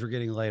these guys were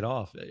getting laid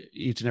off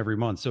each and every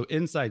month. So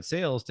inside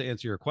sales, to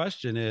answer your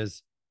question,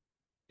 is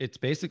it's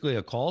basically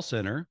a call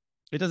center.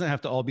 It doesn't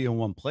have to all be in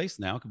one place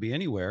now. It could be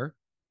anywhere,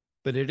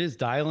 but it is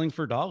dialing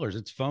for dollars.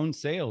 It's phone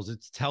sales.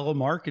 It's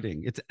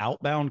telemarketing. It's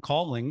outbound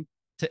calling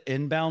to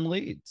inbound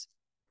leads.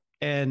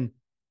 And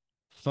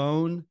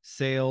phone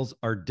sales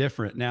are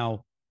different.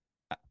 Now,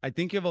 I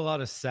think you have a lot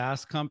of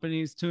SaaS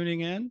companies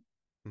tuning in,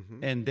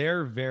 Mm-hmm. and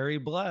they're very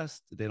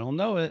blessed. They don't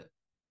know it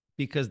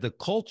because the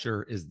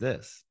culture is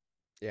this.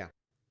 Yeah.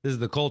 This is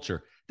the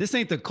culture. This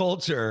ain't the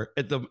culture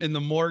in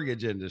the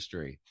mortgage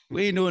industry.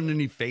 We ain't doing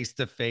any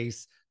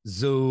face-to-face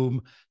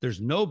Zoom. There's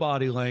no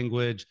body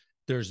language.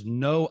 There's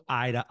no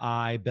eye to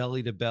eye,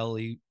 belly to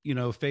belly,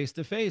 face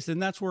to face.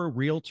 And that's where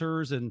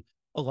realtors and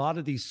a lot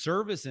of these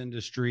service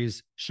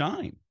industries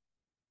shine.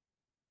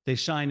 They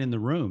shine in the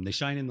room. They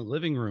shine in the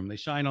living room. They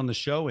shine on the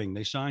showing.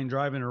 They shine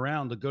driving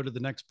around to go to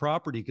the next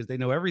property because they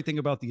know everything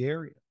about the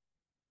area.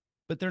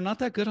 But they're not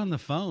that good on the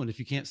phone if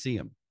you can't see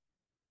them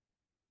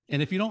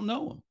and if you don't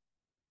know them.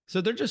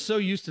 So they're just so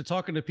used to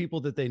talking to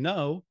people that they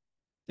know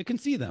that can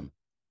see them.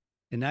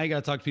 And now you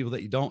got to talk to people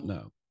that you don't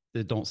know,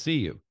 that don't see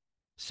you.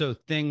 So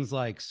things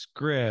like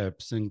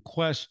scripts and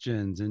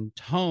questions and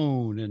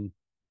tone, and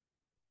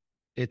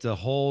it's a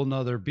whole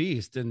nother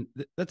beast. And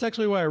that's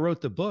actually why I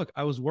wrote the book.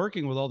 I was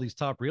working with all these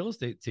top real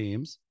estate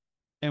teams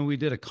and we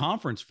did a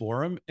conference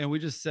for them. And we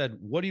just said,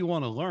 what do you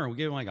want to learn? We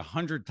gave them like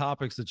 100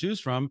 topics to choose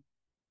from.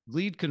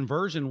 Lead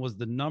conversion was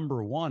the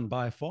number one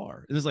by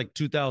far. It was like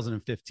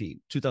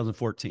 2015,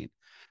 2014.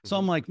 So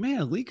I'm like,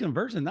 man, lead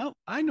conversion. Now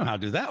I know how to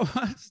do that.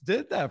 I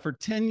did that for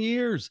 10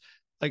 years.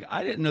 Like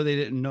I didn't know they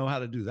didn't know how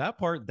to do that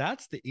part.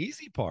 That's the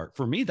easy part.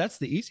 For me, that's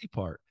the easy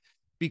part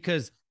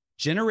because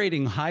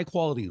generating high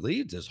quality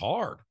leads is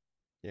hard.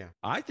 Yeah.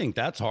 I think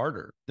that's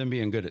harder than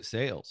being good at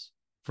sales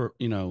for,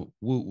 woo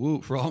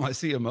woo for all my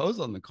CMOs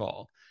on the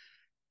call.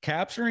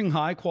 capturing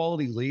high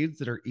quality leads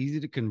that are easy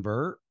to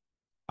convert,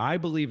 I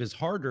believe is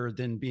harder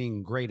than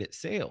being great at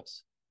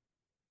sales.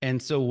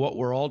 And so what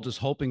we're all just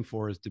hoping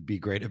for is to be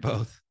great at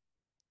both.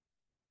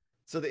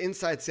 So the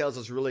inside sales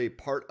is really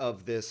part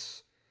of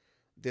this.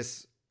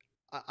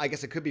 I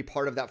guess it could be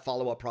part of that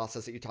follow up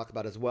process that you talk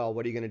about as well.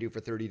 What are you going to do for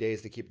 30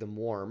 days to keep them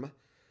warm?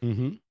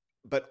 Mm-hmm.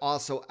 But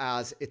also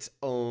as its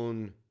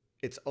own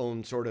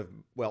sort of,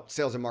 well,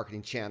 sales and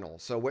marketing channel.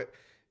 So what,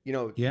 you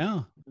know,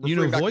 Yeah.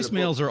 referring back to the book.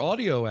 Voicemails are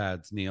audio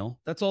ads, Neal.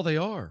 That's all they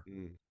are.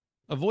 Mm.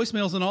 A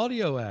voicemail's an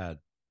audio ad,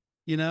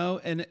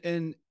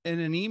 and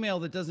an email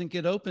that doesn't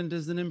get opened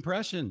is an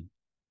impression,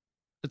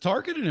 a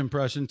targeted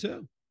impression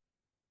too.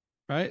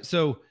 Right.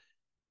 So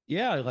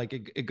yeah, like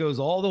it goes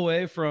all the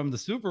way from the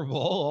Super Bowl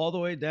all the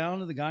way down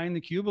to the guy in the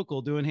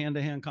cubicle doing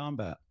hand-to-hand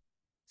combat.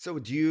 So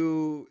do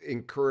you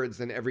encourage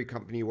then every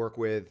company you work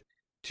with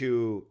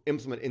to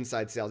implement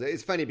inside sales?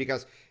 It's funny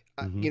because,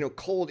 Mm-hmm.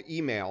 cold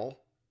email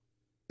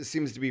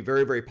seems to be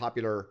very, very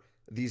popular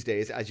these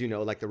days, as you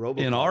know, like the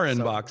In our robocall.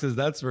 So inboxes,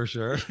 that's for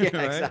sure. yeah,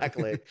 Right.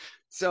 exactly.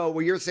 So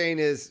what you're saying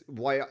is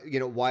why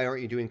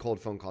aren't you doing cold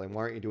phone calling?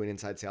 Why aren't you doing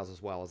inside sales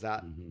as well? Is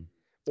that, Mm-hmm.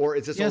 or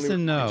is this Yes only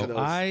and referring to no. those,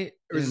 I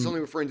or is this am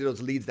only referring to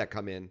those leads that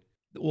come in?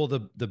 Well, the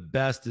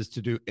best is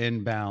to do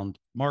inbound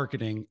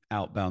marketing,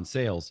 outbound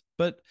sales.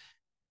 But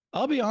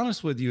I'll be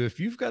honest with you, if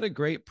you've got a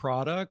great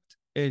product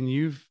and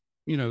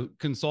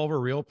can solve a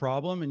real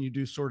problem and you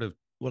do sort of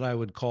what I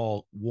would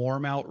call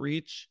warm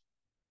outreach,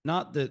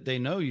 not that they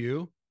know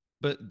you,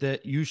 but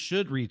that you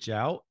should reach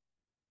out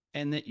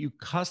and that you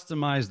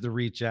customize the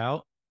reach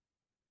out,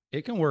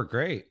 it can work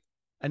great.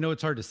 I know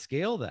it's hard to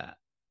scale that,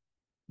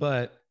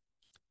 but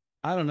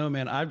I don't know,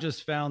 man. I've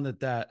just found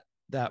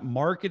that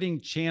marketing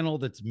channel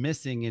that's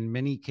missing in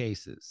many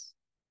cases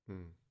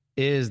Hmm.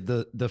 is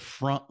the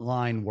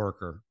frontline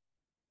worker.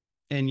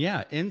 And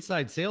yeah,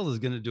 inside sales is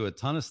going to do a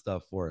ton of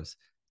stuff for us.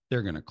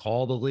 They're going to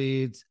call the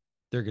leads,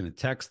 they're going to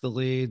text the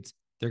leads,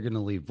 they're going to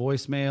leave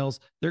voicemails,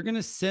 they're going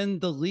to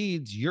send the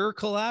leads your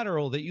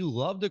collateral that you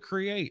love to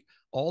create,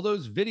 all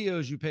those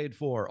videos you paid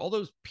for, all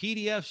those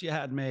PDFs you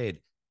had made.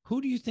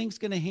 Who do you think's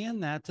going to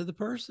hand that to the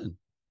person?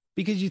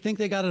 Because you think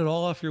they got it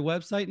all off your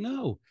website?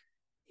 No.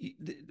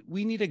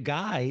 We need a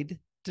guide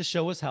to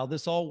show us how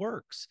this all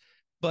works.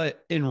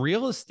 But in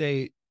real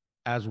estate,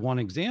 as one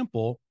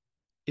example,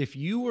 if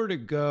you were to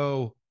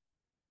go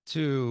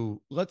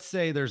to, let's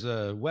say there's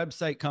a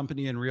website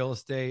company in real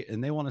estate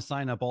and they want to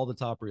sign up all the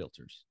top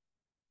realtors.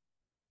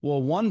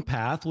 Well, one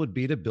path would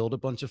be to build a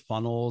bunch of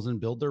funnels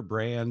and build their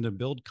brand and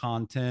build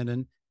content.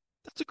 And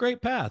that's a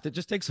great path. It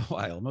just takes a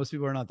while. Most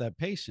people are not that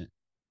patient.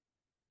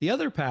 The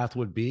other path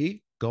would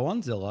be go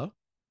on Zillow,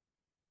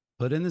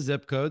 put in the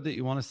zip code that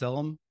you want to sell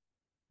them,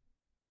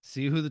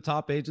 see who the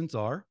top agents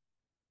are,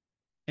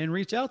 and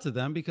reach out to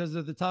them because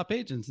they're the top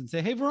agents and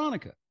say, hey,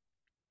 Veronica,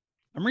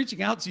 I'm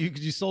reaching out to you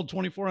because you sold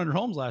 2,400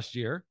 homes last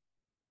year.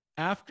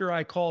 After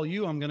I call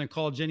you, I'm going to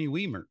call Jenny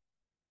Weimer.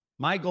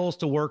 My goal is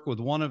to work with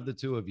one of the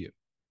two of you.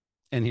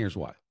 And here's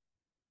why.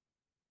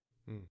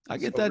 Hmm. I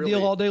get So that deal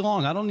really, all day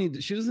long.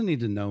 She doesn't need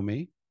to know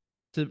me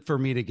for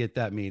me to get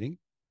that meeting.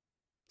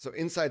 so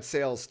inside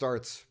sales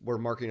starts where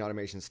marketing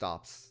automation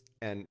stops,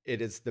 and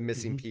it is the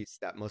missing Mm-hmm. piece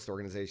that most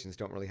organizations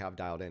don't really have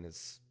dialed in.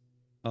 Is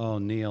Oh,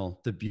 Neal,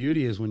 the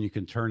beauty is when you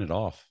can turn it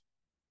off.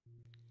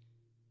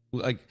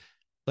 Like,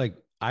 like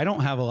I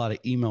don't have a lot of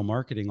email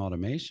marketing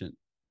automation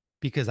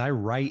because I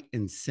write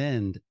and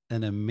send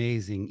an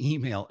amazing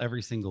email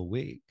every single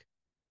week.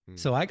 hmm.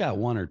 So I got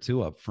one or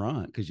two up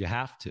front because you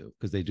have to,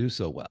 because they do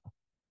so well.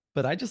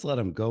 But I just let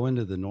them go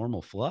into the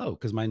normal flow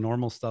because my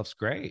normal stuff's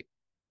great.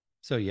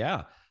 So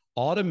yeah,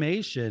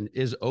 automation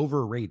is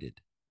overrated.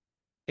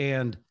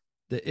 And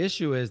the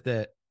issue is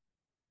that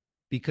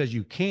because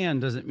you can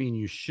doesn't mean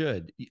you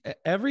should.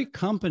 Every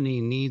company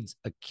needs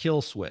a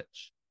kill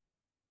switch.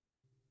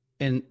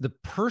 And the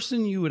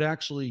person you would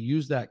actually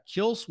use that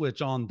kill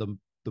switch on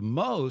the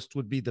most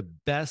would be the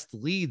best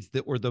leads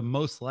that were the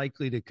most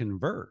likely to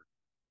convert.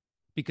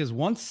 Because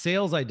once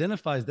sales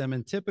identifies them,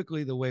 and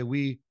typically the way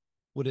we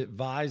would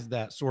advise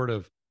that sort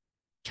of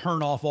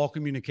turn off all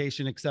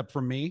communication except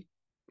from me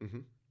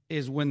Mm-hmm.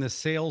 is when the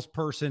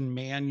salesperson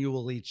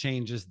manually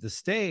changes the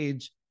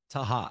stage to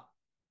hot.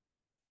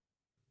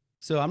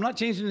 So I'm not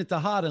changing it to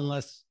hot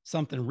unless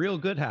something real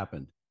good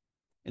happened.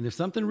 And if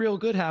something real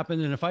good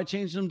happened, and if I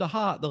change them to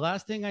hot, the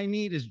last thing I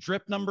need is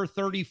drip number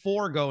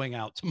 34 going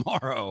out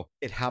tomorrow.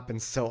 It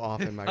happens so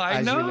often, I as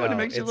you know, and it know.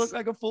 makes you look It's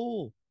like a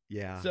fool.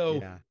 yeah, So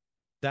yeah.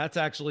 that's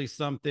actually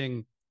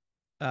something.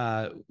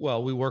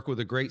 Well, we work with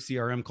a great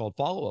CRM called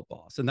Follow Up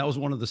Boss, and that was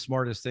one of the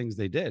smartest things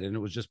they did. And it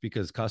was just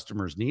because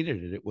customers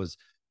needed it. It was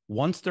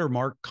once they're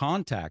marked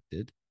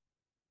contacted,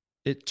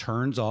 it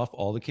turns off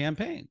all the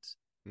campaigns.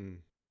 Mm.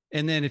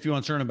 And then if you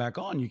want to turn them back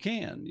on, you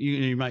can.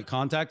 You might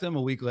contact them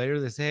a week later.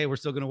 They say, hey, we're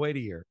still going to wait a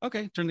year.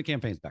 Okay, turn the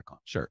campaigns back on.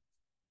 Sure.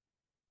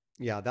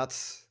 Yeah,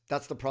 that's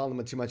the problem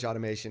with too much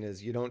automation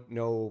is you don't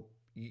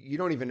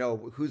even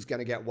know who's going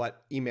to get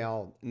what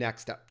email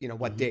next, what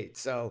Mm-hmm. date.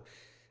 So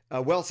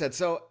well said.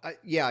 So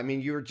yeah, I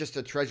mean, you're just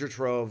a treasure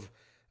trove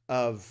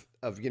of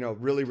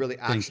really really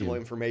Thank actionable you.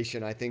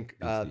 information. I think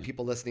Thanks, Neal.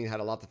 people listening had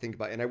a lot to think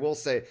about. And I will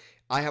say,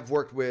 I have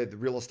worked with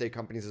real estate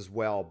companies as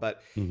well.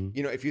 But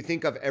Mm-hmm. if you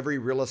think of every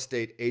real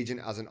estate agent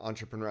as an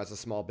entrepreneur, as a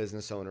small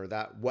business owner,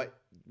 that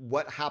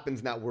what happens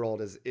in that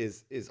world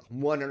is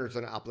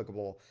 100%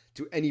 applicable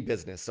to any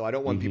business. So I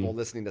don't want Mm-hmm. people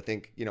listening to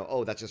think,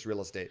 oh, that's just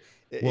real estate.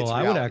 Well, It's I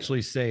would reality.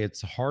 actually say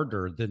it's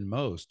harder than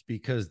most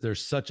because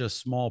there's such a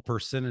small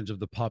percentage of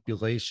the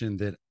population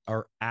that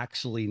are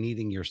actually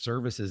needing your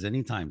services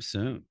anytime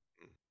soon.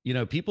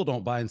 People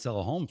don't buy and sell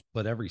a home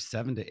but every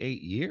 7 to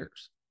 8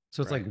 years.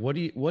 So it's like,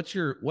 Right. what's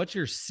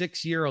your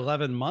 6 year,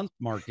 11 month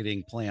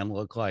marketing plan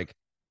look like?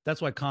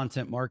 That's why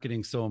content marketing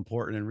is so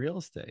important in real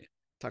estate.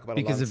 Talk about a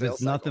Because long if it's sales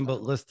cycle, nothing huh?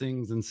 but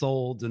listings and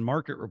solds and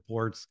market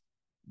reports,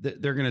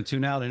 they're going to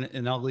tune out.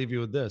 And I'll leave you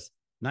with this: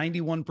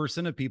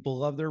 91% of people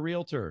love their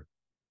realtor.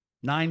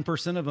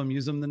 9% of them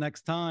use them the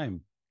next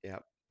time.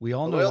 Yep. We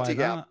all The know why loyalty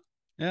gap. not.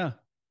 Yeah. It's a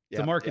Yep.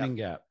 Yep. marketing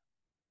gap.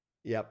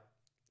 Yep.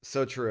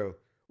 So true.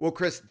 Well,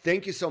 Chris,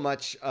 thank you so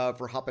much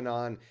for hopping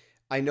on.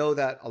 I know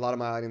that a lot of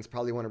my audience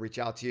probably want to reach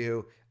out to you.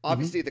 Mm-hmm.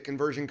 Obviously, the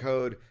conversion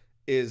code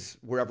is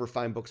wherever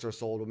fine books are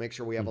sold. We'll make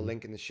sure we have a Mm-hmm.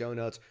 link in the show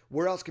notes.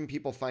 Where else can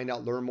people find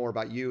out, learn more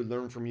about you,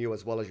 learn from you,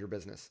 as well as your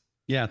business?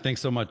 Yeah,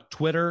 thanks so much.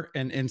 Twitter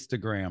and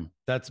Instagram.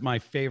 That's my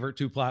favorite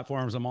two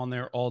platforms. I'm on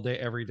there all day,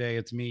 every day.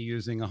 It's me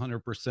using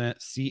 100%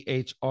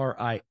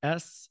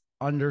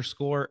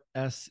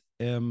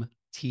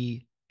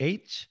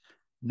 CHRIS_SMTH.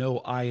 No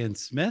I in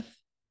Smith.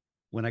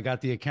 When I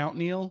got the account,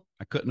 Neal,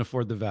 I couldn't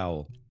afford the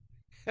vowel.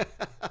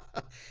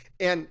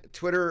 And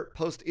Twitter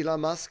post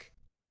Elon Musk.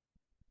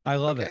 I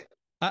love Okay.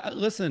 it.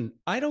 Listen,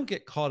 I don't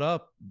get caught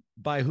up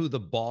by who the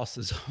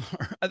bosses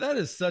are. That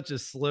is such a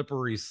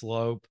slippery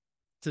slope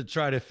to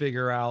try to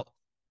figure out.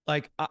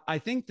 Like, I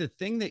think the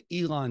thing that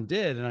Elon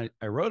did, and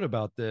I wrote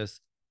about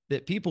this,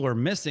 that people are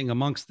missing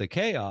amongst the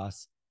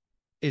chaos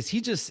is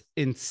he just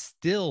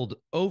instilled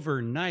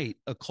overnight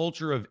a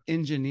culture of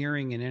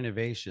engineering and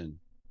innovation.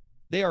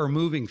 They are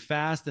moving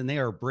fast and they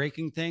are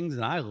breaking things,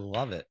 and I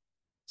love it.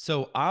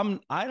 So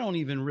I don't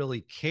even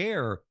really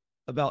care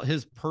about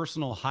his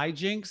personal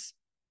hijinks.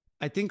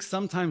 I think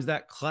sometimes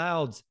that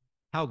clouds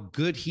how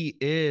good he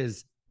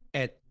is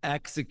at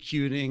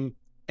executing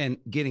and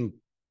getting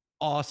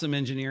awesome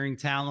engineering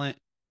talent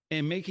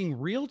and making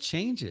real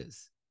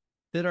changes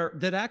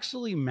that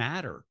actually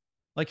matter.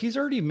 Like, he's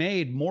already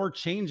made more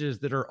changes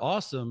that are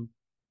awesome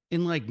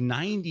in like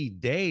 90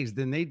 days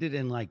than they did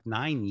in like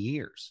 9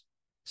 years.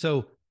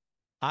 So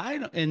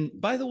and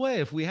by the way,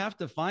 if we have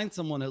to find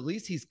someone, at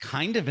least he's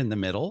kind of in the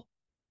middle.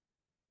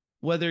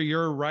 Whether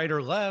you're right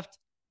or left,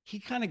 he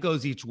kind of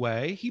goes each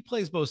way. He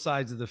plays both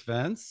sides of the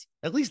fence.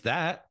 At least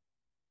that,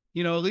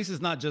 at least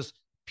it's not just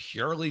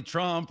purely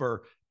Trump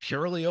or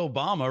purely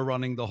Obama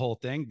running the whole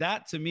thing.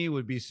 That to me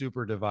would be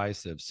super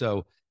divisive.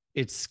 So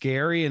it's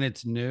scary and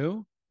it's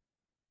new.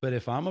 But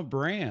if I'm a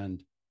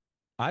brand,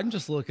 I'm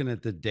just looking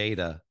at the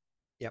data.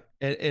 Yep.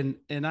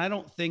 And I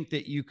don't think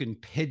that you can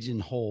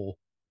pigeonhole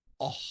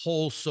a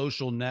whole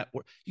social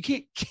network. You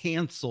can't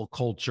cancel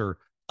culture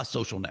a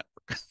social network.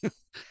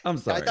 I'm I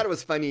sorry. thought it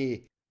was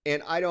funny.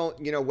 And I don't,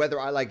 whether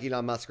I like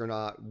Elon Musk or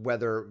not,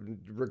 whether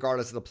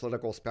regardless of the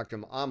political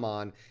spectrum I'm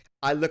on,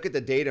 I look at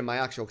the data and my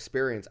actual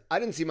experience. I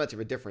didn't see much of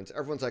a difference.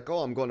 Everyone's like, oh,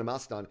 I'm going to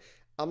Mastodon.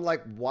 I'm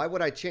like, why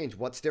would I change?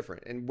 What's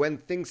different? And when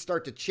things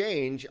start to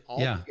change,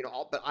 Yeah,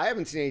 but I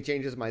haven't seen any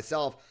changes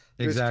myself.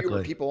 There's fewer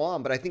exactly. people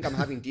on, but I think I'm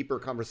having deeper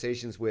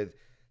conversations with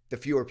the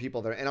fewer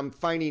people there. And I'm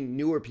finding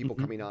newer people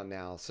Mm-hmm. coming on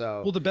now.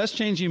 So, Well, the best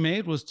change you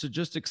made was to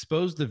just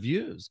expose the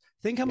views.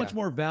 Think how yeah. much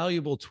more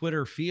valuable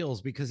Twitter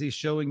feels because he's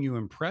showing you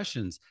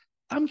impressions.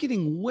 I'm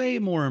getting way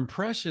more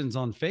impressions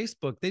on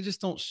Facebook. They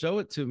just don't show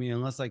it to me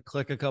unless I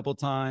click a couple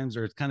times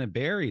or it's kind of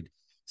buried.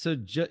 So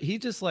he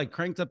just like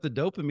cranked up the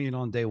dopamine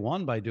on day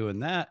one by doing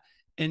that.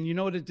 And you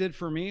know what it did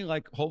for me?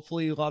 Like,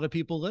 hopefully, a lot of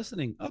people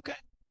listening. Okay,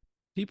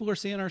 people are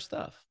seeing our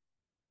stuff.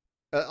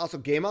 Also,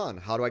 game on.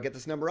 How do I get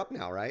this number up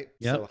now? Right.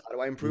 So, Yep. how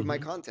do I improve my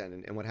Mm-hmm.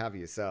 content and what have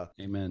you? So,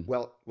 Amen.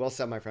 well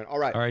said, my friend. All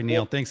right. All right,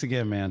 Neal. Well, Thanks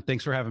again, man.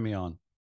 Thanks for having me on.